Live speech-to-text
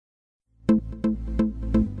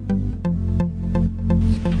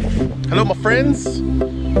Hello my friends,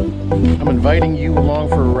 I'm inviting you along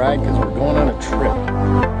for a ride because we're going on a trip.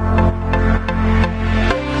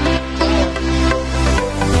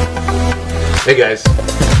 Hey guys.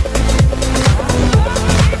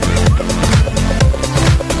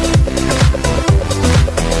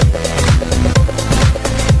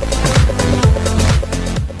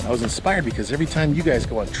 I was inspired because every time you guys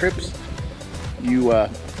go on trips, you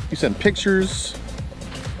send pictures,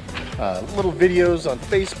 little videos on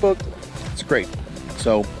Facebook. It's great.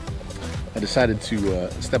 So I decided to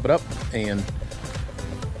step it up and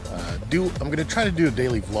I'm gonna try to do a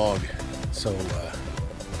daily vlog so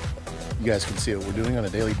you guys can see what we're doing on a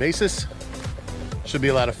daily basis. Should be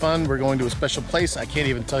a lot of fun. We're going to a special place. I can't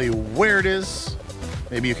even tell you where it is.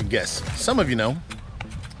 Maybe you can guess. Some of you know.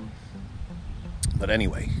 But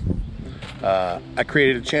anyway, I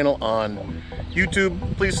created a channel on YouTube.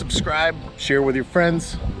 Please subscribe, share with your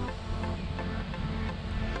friends,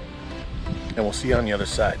 and we'll see you on the other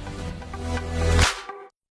side.